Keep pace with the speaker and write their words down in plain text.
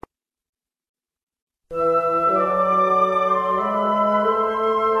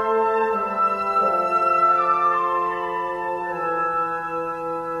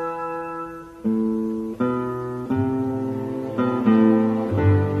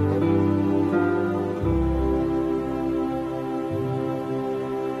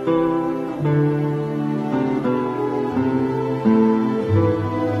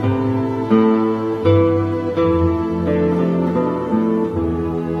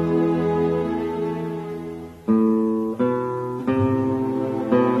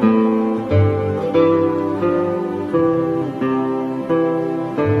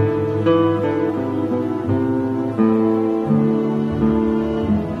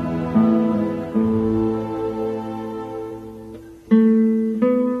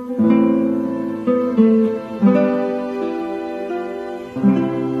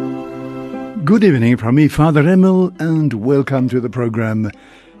Good evening from me, Fr Emil, and welcome to the program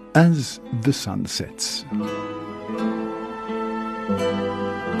As the Sun Sets.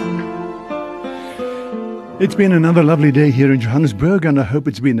 It's been another lovely day here in Johannesburg, and I hope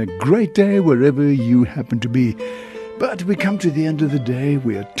it's been a great day wherever you happen to be. But we come to the end of the day,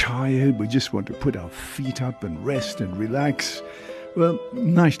 we are tired, we just want to put our feet up and rest and relax. Well,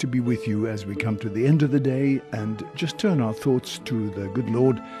 nice to be with you as we come to the end of the day and just turn our thoughts to the good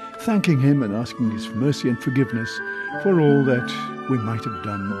Lord, thanking Him and asking His mercy and forgiveness for all that we might have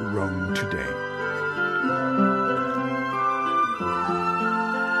done wrong today.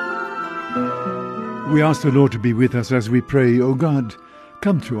 We ask the Lord to be with us as we pray. O God,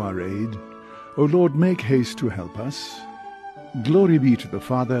 come to our aid. O Lord, make haste to help us. Glory be to the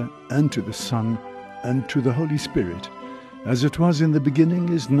Father, and to the Son, and to the Holy Spirit, as it was in the beginning,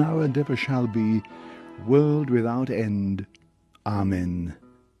 is now, and ever shall be, world without end. Amen.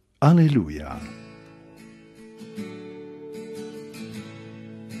 Alleluia.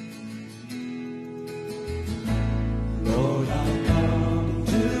 Lord, I come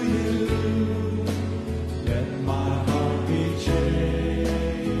to you. Let my heart be changed.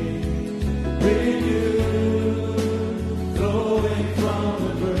 Renewed, flowing from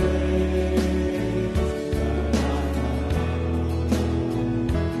the grace that I found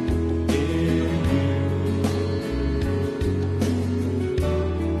in you.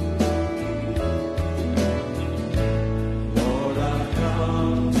 Lord, I've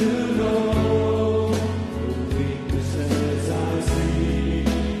come to know the weaknesses I see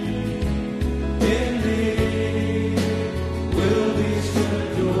in me will be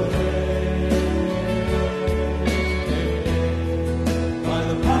stripped away by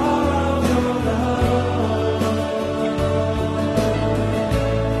the power of your love.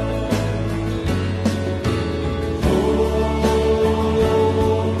 Holy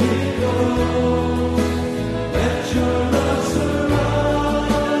Ghost, let your love surround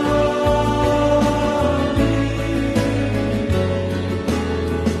me.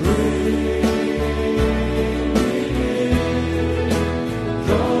 Bring me in,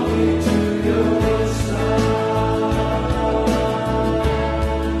 draw me to your side.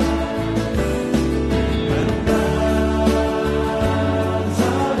 And as I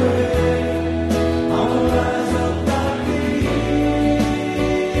wait, I'll rise up like the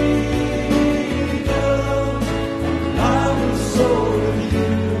eagle. I will soar with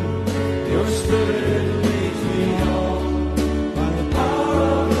you. Your spirit leads me on by the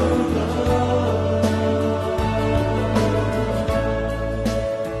power of your love.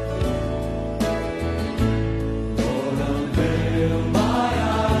 Lord, unveil my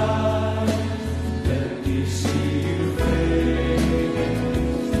eyes. Let me see you face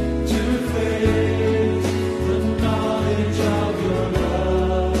to face, the knowledge of your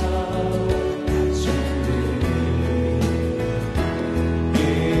love as you live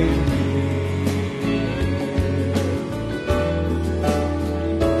in me.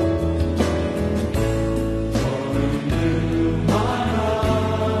 Lord, renew my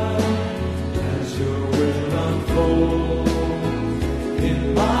mind as your will unfolds in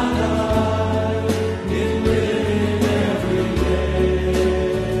my life, in living every day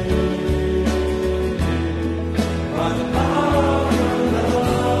by the power of your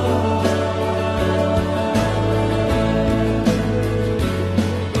love.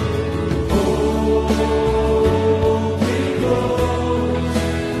 Holy Ghost,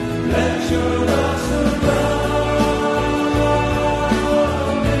 let your love surround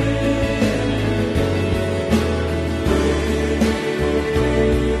me.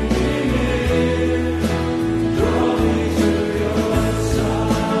 Bring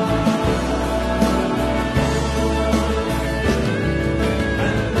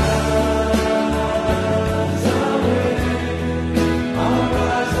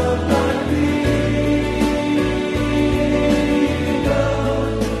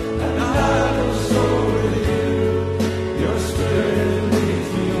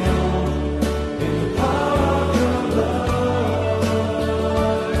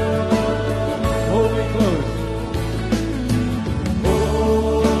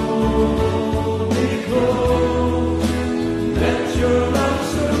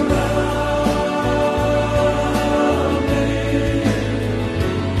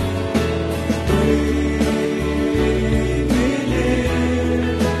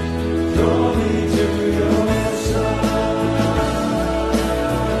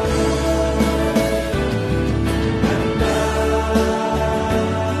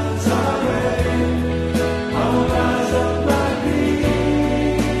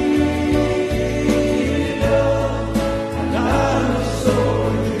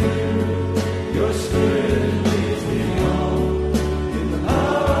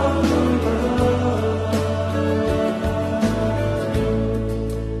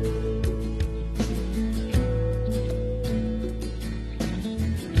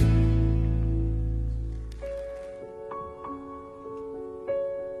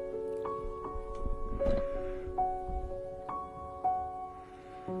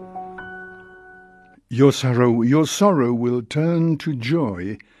Your sorrow will turn to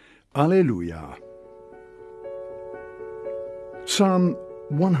joy. Alleluia. Psalm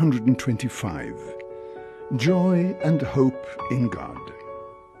 125. Joy and hope in God.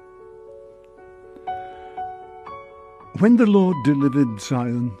 When the Lord delivered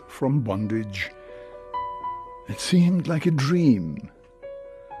Zion from bondage, it seemed like a dream.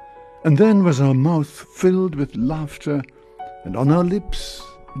 And then was our mouth filled with laughter, and on our lips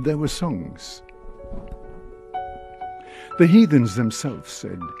there were songs. The heathens themselves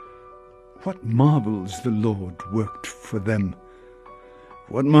said, "What marvels the Lord worked for them!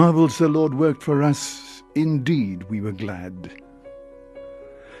 What marvels the Lord worked for us! Indeed we were glad."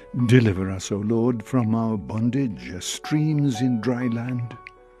 Deliver us, O Lord, from our bondage, as streams in dry land.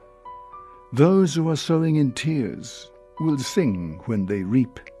 Those who are sowing in tears will sing when they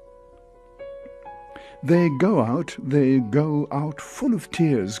reap. They go out full of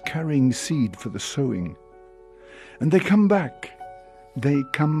tears, carrying seed for the sowing. And they come back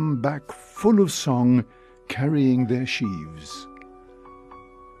full of song, carrying their sheaves.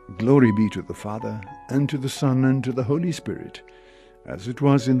 Glory be to the Father, and to the Son, and to the Holy Spirit, as it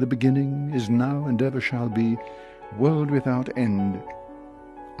was in the beginning, is now, and ever shall be, world without end.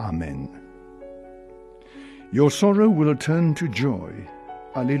 Amen. Your sorrow will turn to joy.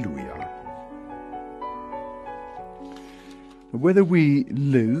 Alleluia. Whether we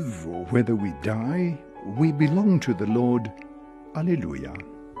live or whether we die, we belong to the Lord. Alleluia.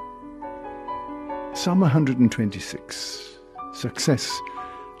 Psalm 126. Success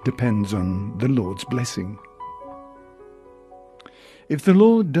depends on the Lord's blessing. If the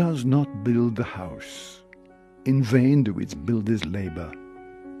Lord does not build the house, in vain do its builders labor.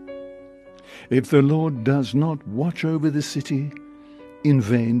 If the Lord does not watch over the city, in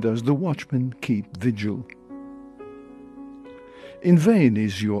vain does the watchman keep vigil. In vain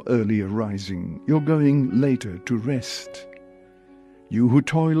is your early arising, your going later to rest. You who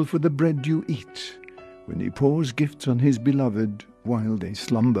toil for the bread you eat, when he pours gifts on his beloved while they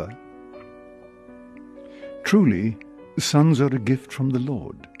slumber. Truly, sons are a gift from the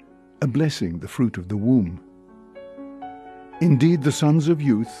Lord, a blessing, the fruit of the womb. Indeed, the sons of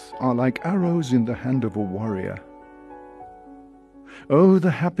youth are like arrows in the hand of a warrior. Oh, the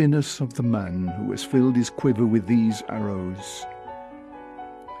happiness of the man who has filled his quiver with these arrows.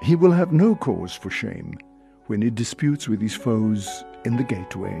 He will have no cause for shame when he disputes with his foes in the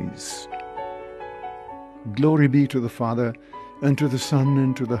gateways. Glory be to the Father, and to the Son,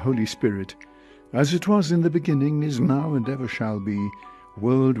 and to the Holy Spirit, as it was in the beginning, is now, and ever shall be,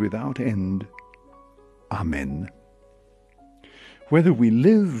 world without end. Amen. Whether we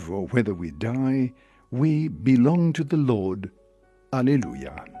live or whether we die, we belong to the Lord.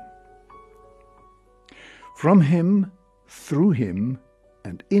 Alleluia. From him, through him,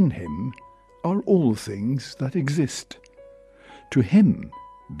 and in him are all things that exist. To him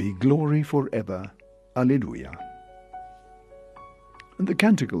be glory forever. Alleluia. And the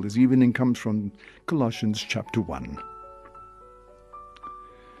canticle this evening comes from Colossians chapter 1.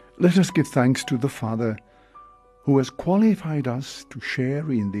 Let us give thanks to the Father, who has qualified us to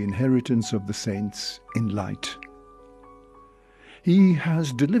share in the inheritance of the saints in light. He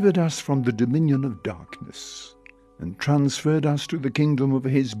has delivered us from the dominion of darkness, and transferred us to the kingdom of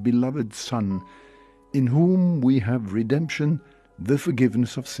his beloved Son, in whom we have redemption, the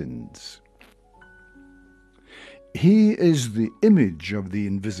forgiveness of sins. He is the image of the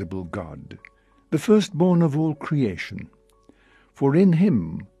invisible God, the firstborn of all creation. For in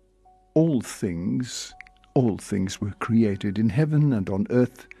him all things were created, in heaven and on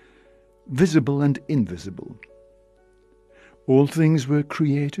earth, visible and invisible. All things were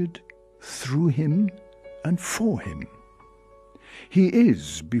created through him and for him. He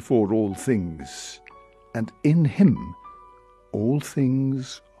is before all things, and in him all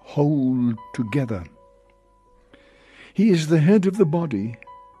things hold together. He is the head of the body,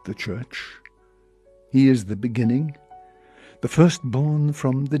 the church. He is the beginning, the firstborn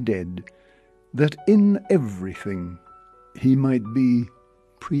from the dead, that in everything he might be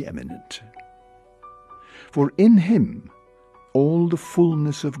preeminent. For in him all the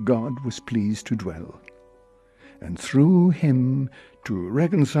fullness of God was pleased to dwell, and through him to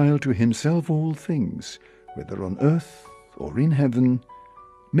reconcile to himself all things, whether on earth or in heaven,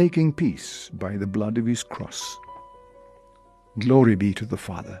 making peace by the blood of his cross. Glory be to the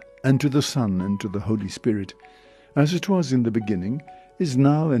Father, and to the Son, and to the Holy Spirit, as it was in the beginning, is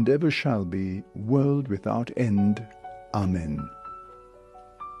now, and ever shall be, world without end. Amen.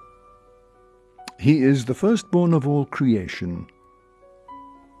 He is the firstborn of all creation.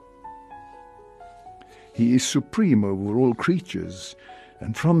 He is supreme over all creatures,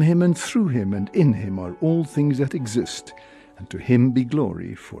 And from him and through him and in him are all things that exist, and to him be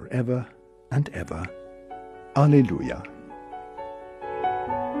glory forever and ever. Alleluia.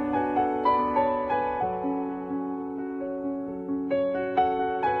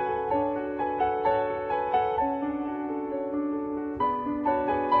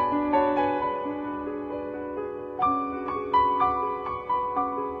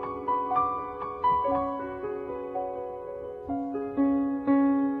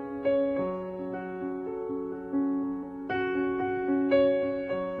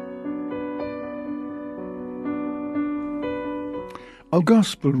 Our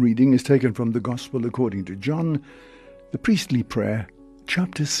Gospel reading is taken from the Gospel according to John, the priestly prayer,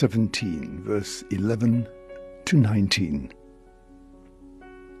 chapter 17, verse 11 to 19.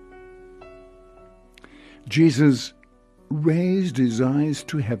 Jesus raised his eyes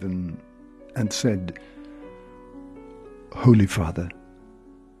to heaven and said, Holy Father,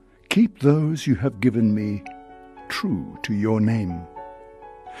 keep those you have given me true to your name,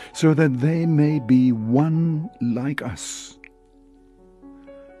 so that they may be one like us.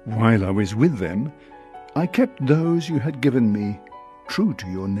 While I was with them, I kept those you had given me true to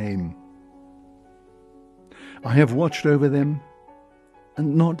your name. I have watched over them,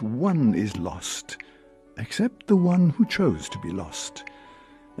 and not one is lost, except the one who chose to be lost.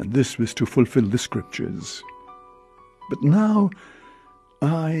 And this was to fulfill the Scriptures. But now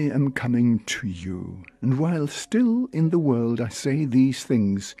I am coming to you, and while still in the world I say these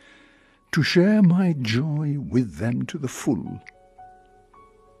things, to share my joy with them to the full.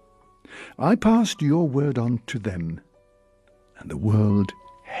 I passed your word on to them, and the world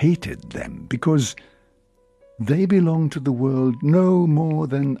hated them, because they belong to the world no more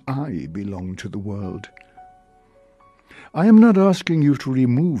than I belong to the world. I am not asking you to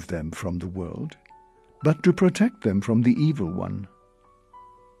remove them from the world, but to protect them from the evil one.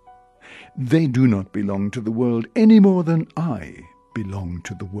 They do not belong to the world any more than I belong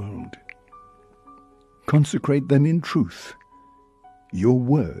to the world. Consecrate them in truth. Your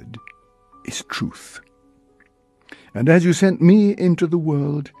word is truth. And as you sent me into the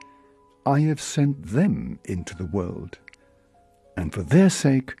world, I have sent them into the world. And for their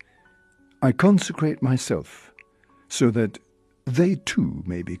sake, I consecrate myself, so that they too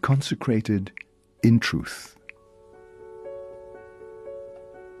may be consecrated in truth.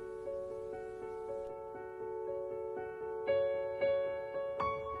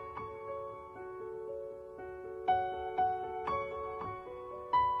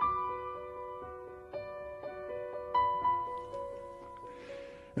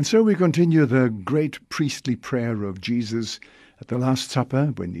 And so we continue the great priestly prayer of Jesus at the Last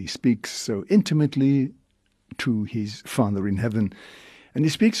Supper, when he speaks so intimately to his Father in heaven. And he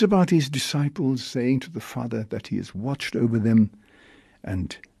speaks about his disciples, saying to the Father that he has watched over them,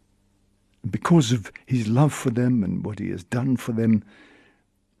 and because of his love for them and what he has done for them,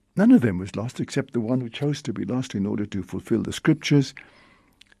 none of them was lost except the one who chose to be lost in order to fulfill the Scriptures.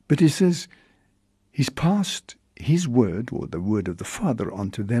 But he says he's passed his word, or the word of the Father,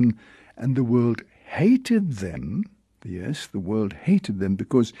 onto them, and the world hated them. Yes, the world hated them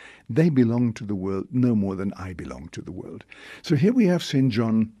because they belong to the world no more than I belong to the world. So here we have St.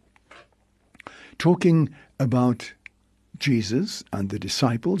 John talking about Jesus and the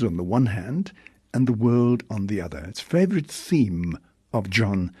disciples on the one hand, and the world on the other. It's a favorite theme of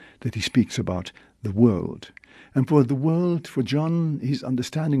John that he speaks about the world. And for the world, for John, his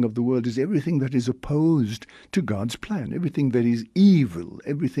understanding of the world is everything that is opposed to God's plan, everything that is evil,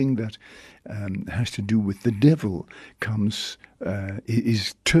 everything that has to do with the devil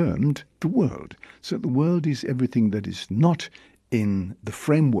is termed the world. So the world is everything that is not in the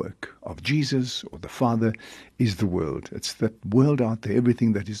framework of Jesus or the Father is the world. It's that world out there,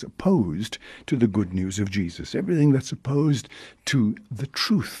 everything that is opposed to the good news of Jesus, everything that's opposed to the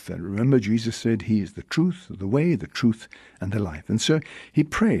truth. And remember, Jesus said he is the truth, the way, the truth, and the life. And so he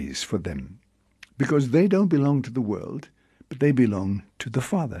prays for them because they don't belong to the world, but they belong to the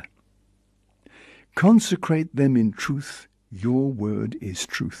Father. Consecrate them in truth. Your word is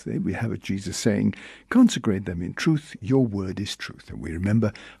truth. There we have it, Jesus saying, consecrate them in truth. Your word is truth. And we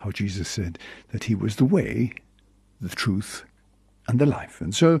remember how Jesus said that he was the way, the truth, and the life.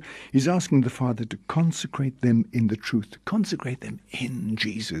 And so he's asking the Father to consecrate them in the truth, to consecrate them in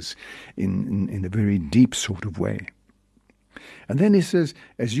Jesus in a very deep sort of way. And then he says,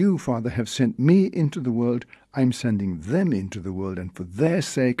 as you, Father, have sent me into the world, I'm sending them into the world, and for their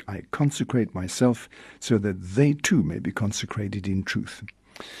sake I consecrate myself, so that they too may be consecrated in truth.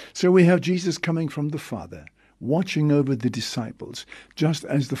 So we have Jesus coming from the Father watching over the disciples. Just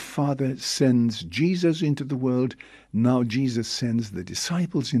as the Father sends Jesus into the world, now Jesus sends the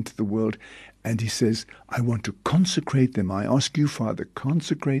disciples into the world, and he says, I want to consecrate them. I ask you, Father,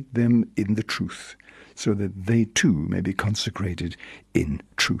 consecrate them in the truth, so that they too may be consecrated in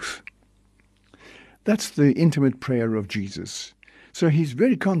truth. That's the intimate prayer of Jesus. So he's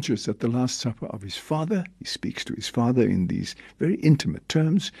very conscious at the Last Supper of his Father. He speaks to his Father in these very intimate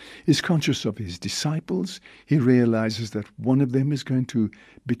terms. He's conscious of his disciples. He realizes that one of them is going to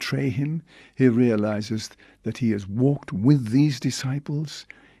betray him. He realizes that he has walked with these disciples.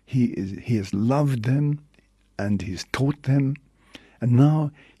 He has loved them and he's taught them. And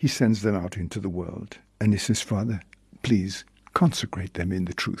now he sends them out into the world. And he says, Father, please consecrate them in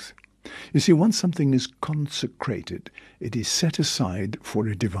the truth. You see, once something is consecrated, it is set aside for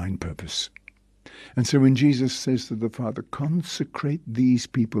a divine purpose. And so when Jesus says to the Father, consecrate these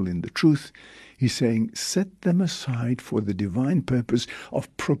people in the truth, he's saying, set them aside for the divine purpose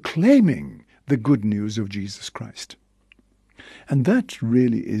of proclaiming the good news of Jesus Christ. And that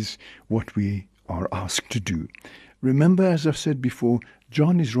really is what we are asked to do. Remember, as I've said before,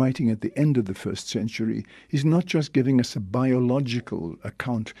 John is writing at the end of the first century. He's not just giving us a biological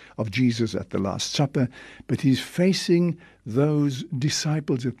account of Jesus at the Last Supper, but he's facing those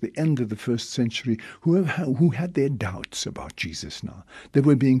disciples at the end of the first century who had their doubts about Jesus now. They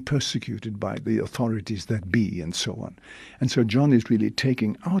were being persecuted by the authorities that be and so on. And so John is really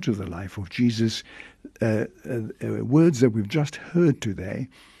taking out of the life of Jesus words that we've just heard today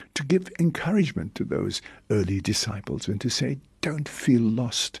to give encouragement to those early disciples and to say, don't feel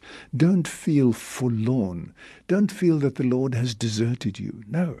lost. Don't feel forlorn. Don't feel that the Lord has deserted you.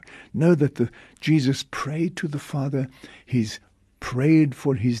 No. Know that Jesus prayed to the Father. He's prayed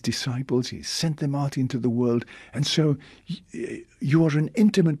for his disciples. He sent them out into the world. And so you are an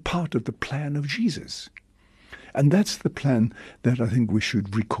intimate part of the plan of Jesus. And that's the plan that I think we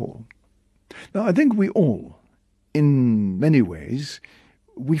should recall. Now, I think we all, in many ways,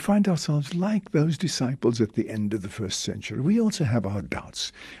 we find ourselves like those disciples at the end of the first century. We also have our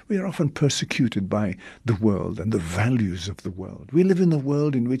doubts. We are often persecuted by the world and the values of the world. We live in a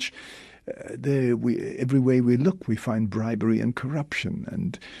world in which every way we look, we find bribery and corruption.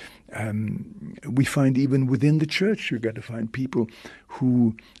 And we find even within the church, you're going to find people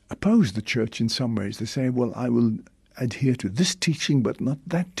who oppose the church in some ways. They say, well, I will adhere to this teaching, but not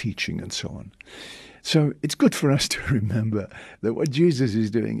that teaching, and so on. So it's good for us to remember that what Jesus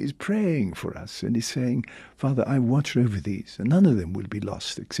is doing is praying for us. And he's saying, Father, I watch over these, and none of them will be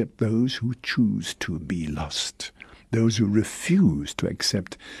lost except those who choose to be lost. Those who refuse to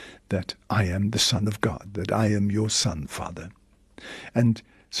accept that I am the Son of God, that I am your Son, Father. And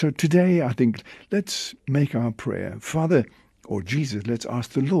so today, I think, let's make our prayer. Father, or Jesus, let's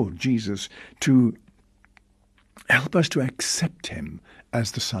ask the Lord Jesus to help us to accept him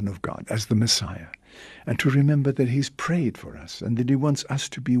as the Son of God, as the Messiah, and to remember that he's prayed for us and that he wants us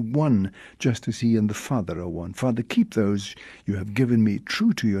to be one just as he and the Father are one. Father, keep those you have given me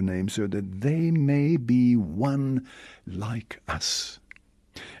true to your name so that they may be one like us.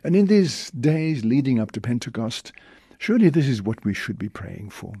 And in these days leading up to Pentecost, surely this is what we should be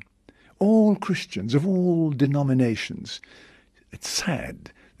praying for. All Christians of all denominations. It's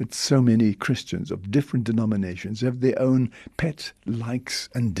sad that so many Christians of different denominations have their own pet likes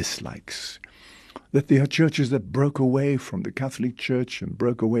and dislikes. That there are churches that broke away from the Catholic Church and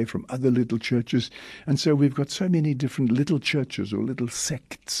broke away from other little churches. And so we've got so many different little churches or little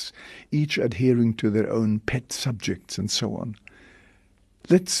sects, each adhering to their own pet subjects and so on.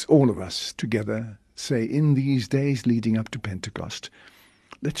 Let's all of us together say, in these days leading up to Pentecost,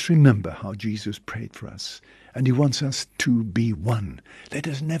 let's remember how Jesus prayed for us. And he wants us to be one. Let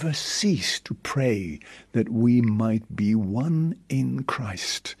us never cease to pray that we might be one in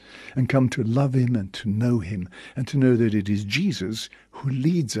Christ and come to love him and to know him and to know that it is Jesus who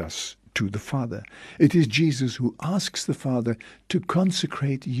leads us to the Father. It is Jesus who asks the Father to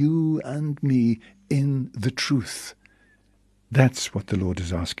consecrate you and me in the truth. That's what the Lord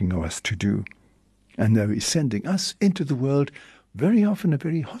is asking of us to do. And now he's sending us into the world, very often a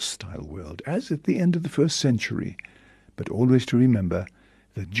very hostile world, as at the end of the first century, but always to remember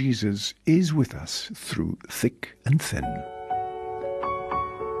that Jesus is with us through thick and thin.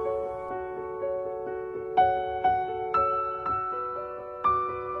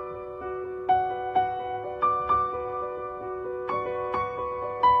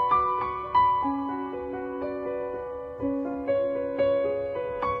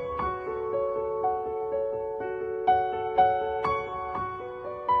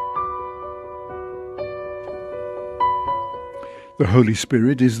 The Holy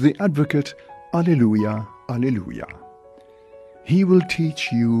Spirit is the advocate. Alleluia, Alleluia. He will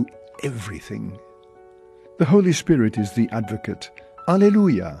teach you everything. The Holy Spirit is the advocate.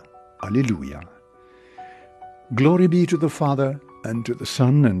 Alleluia, Alleluia. Glory be to the Father, and to the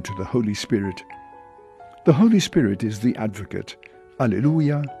Son, and to the Holy Spirit. The Holy Spirit is the advocate.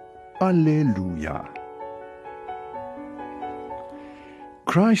 Alleluia, Alleluia.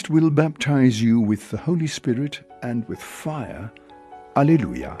 Christ will baptize you with the Holy Spirit and with fire.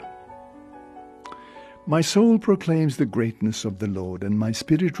 Alleluia. My soul proclaims the greatness of the Lord, and my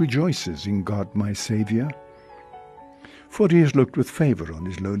spirit rejoices in God my Saviour. For he has looked with favour on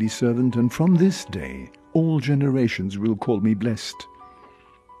his lowly servant, and from this day all generations will call me blessed.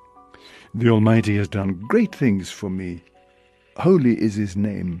 The Almighty has done great things for me. Holy is his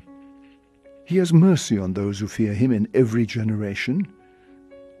name. He has mercy on those who fear him in every generation.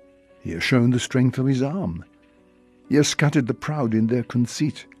 He has shown the strength of his arm. He has scattered the proud in their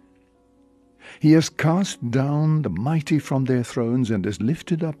conceit. He has cast down the mighty from their thrones and has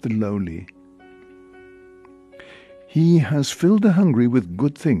lifted up the lowly. He has filled the hungry with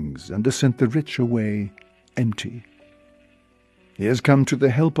good things and has sent the rich away empty. He has come to the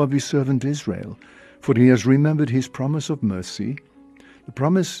help of his servant Israel, for he has remembered his promise of mercy, the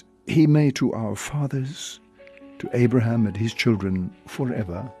promise he made to our fathers, to Abraham and his children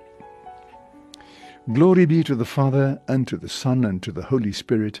forever. Glory be to the Father, and to the Son, and to the Holy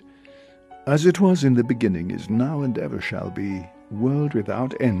Spirit, as it was in the beginning, is now, and ever shall be, world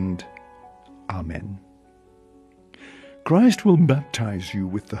without end. Amen. Christ will baptize you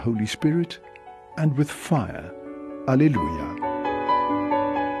with the Holy Spirit and with fire. Alleluia.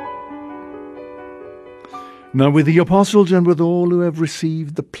 Now with the apostles and with all who have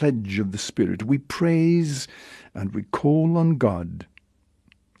received the pledge of the Spirit, we praise and we call on God.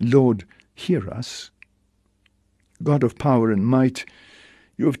 Lord, hear us. God of power and might,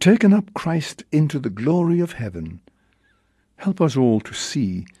 you have taken up Christ into the glory of heaven. Help us all to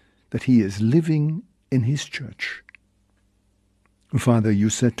see that he is living in his church. Father, you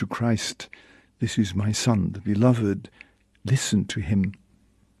said to Christ, "This is my Son, the beloved. Listen to him."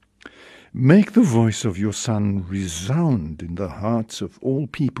 Make the voice of your Son resound in the hearts of all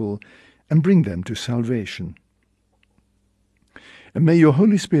people and bring them to salvation. And may your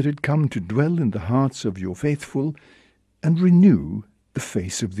Holy Spirit come to dwell in the hearts of your faithful and renew the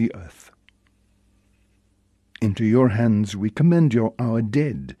face of the earth. Into your hands we commend our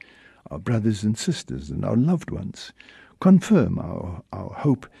dead, our brothers and sisters, and our loved ones. Confirm our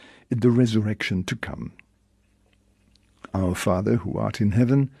hope in the resurrection to come. Our Father, who art in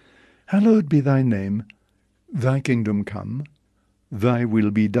heaven, hallowed be thy name. Thy kingdom come. Thy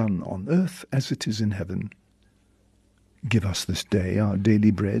will be done on earth as it is in heaven. Give us this day our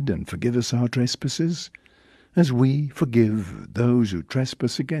daily bread, and forgive us our trespasses, as we forgive those who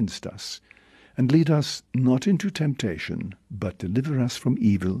trespass against us. And lead us not into temptation, but deliver us from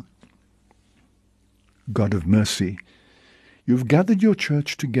evil. God of mercy, you have gathered your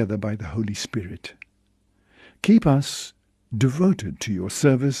church together by the Holy Spirit. Keep us devoted to your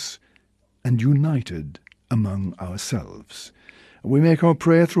service and united among ourselves. We make our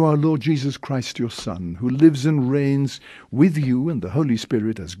prayer through our Lord Jesus Christ, your Son, who lives and reigns with you and the Holy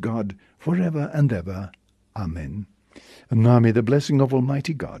Spirit as God forever and ever. Amen. And now may the blessing of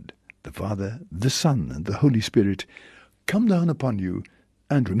Almighty God, the Father, the Son, and the Holy Spirit come down upon you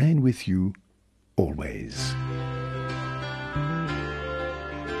and remain with you always.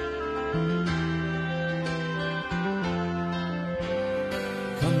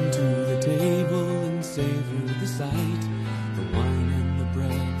 Come to the table and savor the sight, the wine and the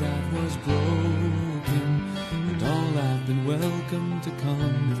bread that was broken. And all have been welcome to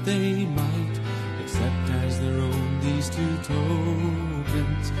come if they might, accept as their own these two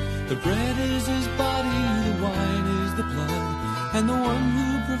tokens. The bread is his body, the wine is the blood, and the one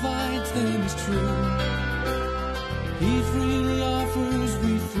who provides them is true. He freely offers,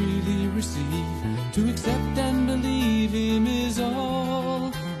 we freely receive. To accept and believe him is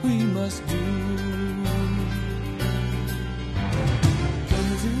all we must do.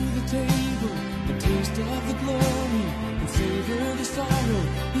 Come to the table and taste of the glory, and savor the sorrow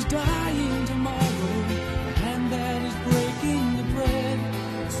who's dying tomorrow. The hand that is breaking the bread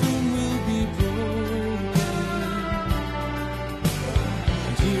soon will be broken.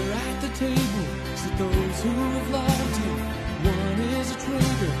 And here at the table sit those who have loved him. One is a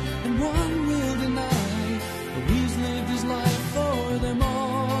traitor and one will deny, but he's lived his life for them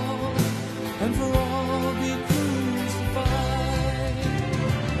all, and for all be crucified.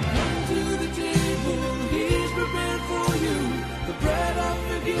 Come to the table, he's prepared for you, the bread of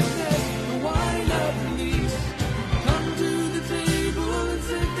forgiveness, the wine of release. Come to the table and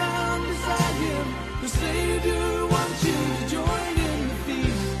sit down beside him, the Savior.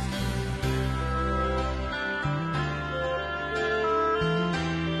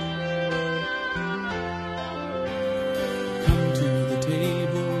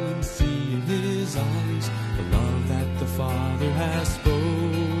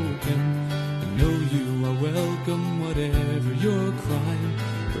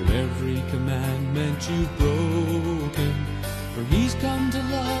 meant you broken. For he's come to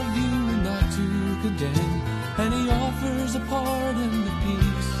love you and not to condemn, and he offers a pardon of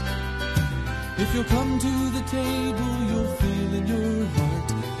peace. If you'll come to the table, you'll feel in your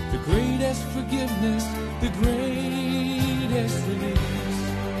heart the greatest forgiveness, the greatest release.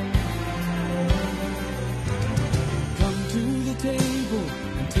 Come to the table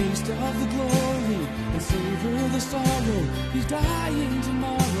and taste of the glory and savor the sorrow. He's dying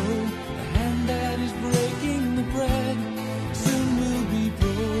tomorrow. The hand that is breaking the bread soon will be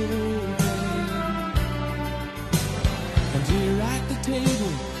broken. And here at the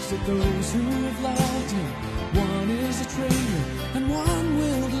table sit those who have loved him. One is a traitor and one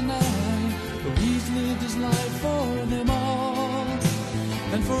will deny, though he's lived his life for them all,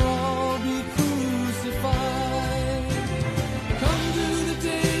 and for all be crucified. Come to the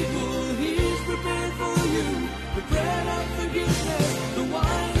table, he's prepared for you, the bread of forgiveness, the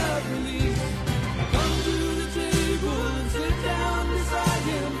wine of release. Come to the table and sit down beside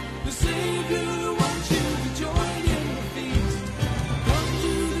him, the Savior wants you to join in the feast. Come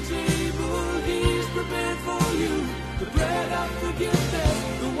to the table, he's prepared for you, the bread of forgiveness,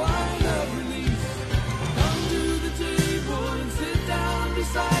 the wine of release. Come to the table and sit down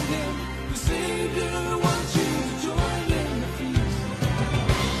beside him, the Savior wants you to join in the feast.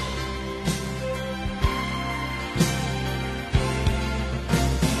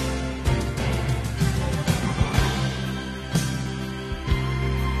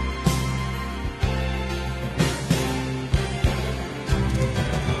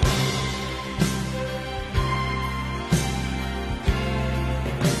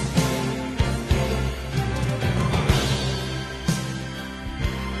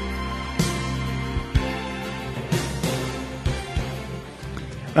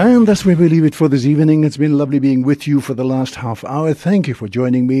 And that's where we leave it for this evening. It's been lovely being with you for the last half hour. Thank you for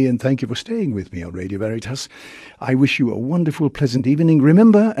joining me, and thank you for staying with me on Radio Veritas. I wish you a wonderful, pleasant evening.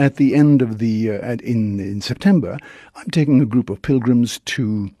 Remember, at the end of the in September, I'm taking a group of pilgrims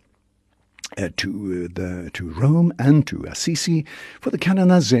to Rome and to Assisi for the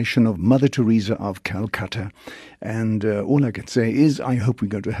canonization of Mother Teresa of Calcutta. And all I can say is I hope we're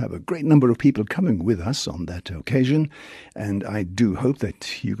going to have a great number of people coming with us on that occasion. And I do hope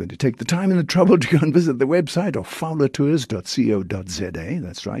that you're going to take the time and the trouble to go and visit the website of fowlertours.co.za.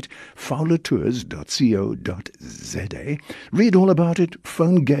 That's right, fowlertours.co.za. Read all about it,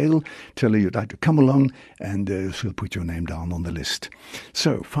 phone Gail, tell her you'd like to come along, and she'll put your name down on the list.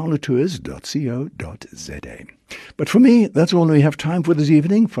 So, fowlertours.co.za. But for me, that's all we have time for this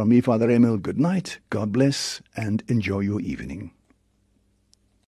evening. From me, Father Emil, good night, God bless, and enjoy your evening.